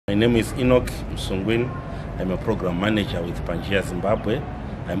name is Enoch Msungwini. I'm a program manager with Pangaea Zimbabwe.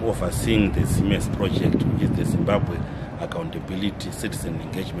 I'm overseeing the ZIMES project, which is the Zimbabwe Accountability Citizen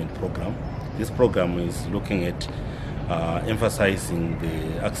Engagement Program. This program is looking at emphasizing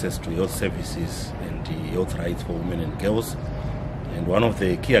the access to health services and the health rights for women and girls. And one of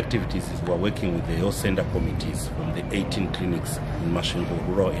the key activities is we're working with the health center committees from the 18 clinics in Masvingo,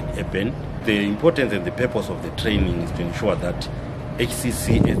 rural and urban. The importance and the purpose of the training is to ensure that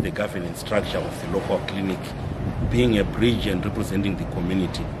HCC as the governance structure of the local clinic, being a bridge and representing the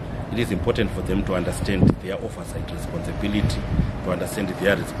community, it is important for them to understand their oversight responsibility, to understand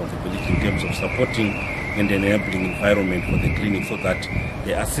their responsibility in terms of supporting and enabling environment for the clinic so that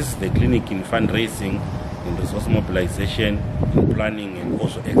they assist the clinic in fundraising, in resource mobilization, in planning, and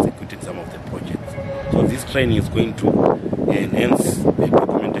also executing some of the projects. So this training is going to enhance the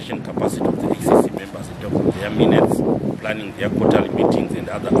documentation capacity of the HCC members in terms of their minutes, planning their quarterly meetings and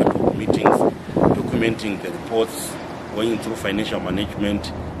other ad hoc meetings, documenting the reports, going through financial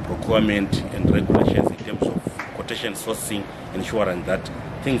management, procurement and regulations in terms of quotation sourcing, ensuring that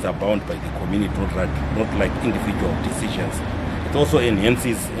things are bound by the community, not like individual decisions. It also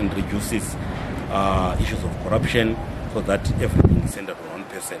enhances and reduces issues of corruption so that everything is centered on one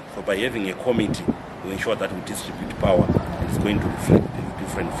person. So by having a committee, we ensure that we distribute power and it's going to reflect the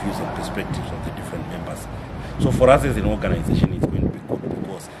different views and perspectives of the different members. So for us as an organization, it's going to be good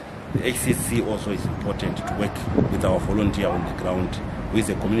because the HCC also is important to work with our volunteer on the ground, who is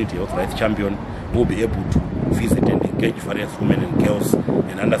a community health rights champion, who will be able to visit and engage various women and girls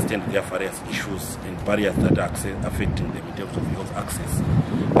and understand their various issues and barriers that are affecting them in terms of health access.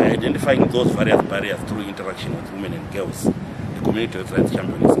 By identifying those various barriers through interaction with women and girls, the community health rights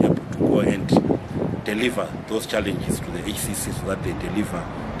champion is able to go and deliver those challenges to the HCC so that they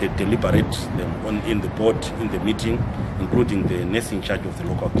deliberate them in the board, in the meeting, including the nurse in charge of the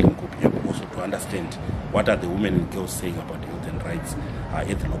local clinic will be able also to understand what are the women and girls saying about health and rights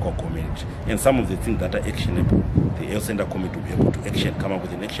at the local community. And some of the things that are actionable, the health center committee will be able to come up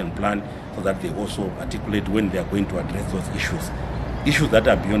with an action plan so that they also articulate when they are going to address those issues. Issues that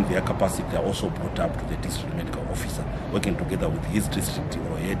are beyond their capacity are also brought up to the district medical officer, working together with his district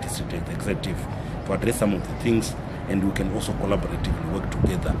or her district executive to address some of the things, and we can also collaboratively work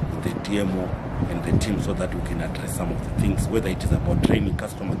together with the DMO and the team so that we can address some of the things, whether it is about training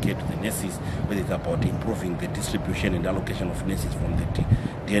customer care to the nurses, whether it's about improving the distribution and allocation of nurses from the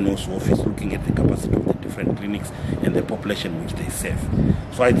DNO's office, looking at the capacity of the different clinics and the population which they serve.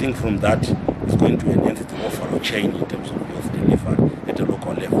 So I think from that, it's going to enhance the overall change in terms of health delivery at a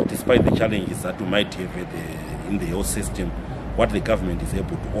local level. Despite the challenges that we might have in the health system, what the government is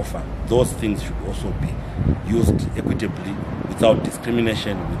able to offer, those things should also be used equitably, without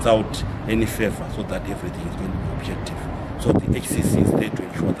discrimination, without any favor, so that everything is going to be objective. So the HCC is there to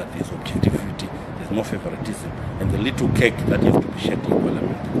ensure that there's objectivity, there's no favoritism, and the little cake that has to be shared equally among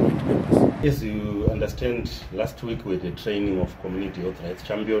the community members. As you understand, last week we had a training of community health rights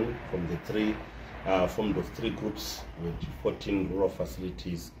champion from the formed of 3 groups with 14 rural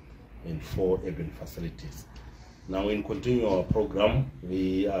facilities and 4 urban facilities. Now, in continuing our program,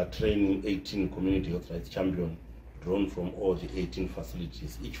 we are training 18 community health rights champions drawn from all the 18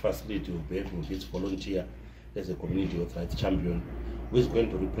 facilities. Each facility will be having its volunteer as a community health rights champion, who is going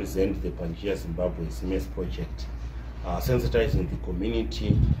to represent the Pangaea Zimbabwe ZIMES project, sensitizing the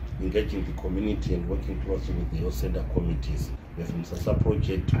community, engaging the community, and working closely with the health center committees. We have Msasa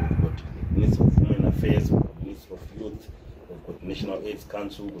project, we've got Ministry of Women Affairs, we've got Ministry of Youth, we've got National AIDS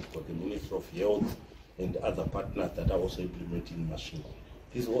Council, we've got the Ministry of Health, and other partners that are also implementing Masvingo.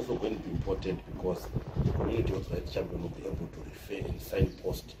 This is also going to be important because the community health rights champion will be able to refer and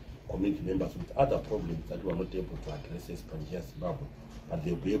signpost community members with other problems that we are not able to address as Pangaea Zimbabwe, and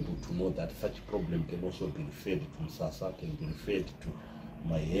they'll be able to know that such a problem can also be referred to Msasa, can be referred to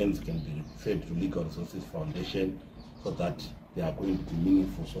My Hands, can be referred to Legal Resources Foundation, so that there are going to be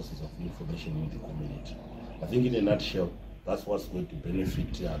meaningful sources of information in the community. I think in a nutshell, that's what's going to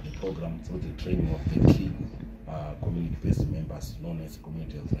benefit the program through the training of the key community-based members known as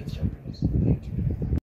community health rights champions. Thank you.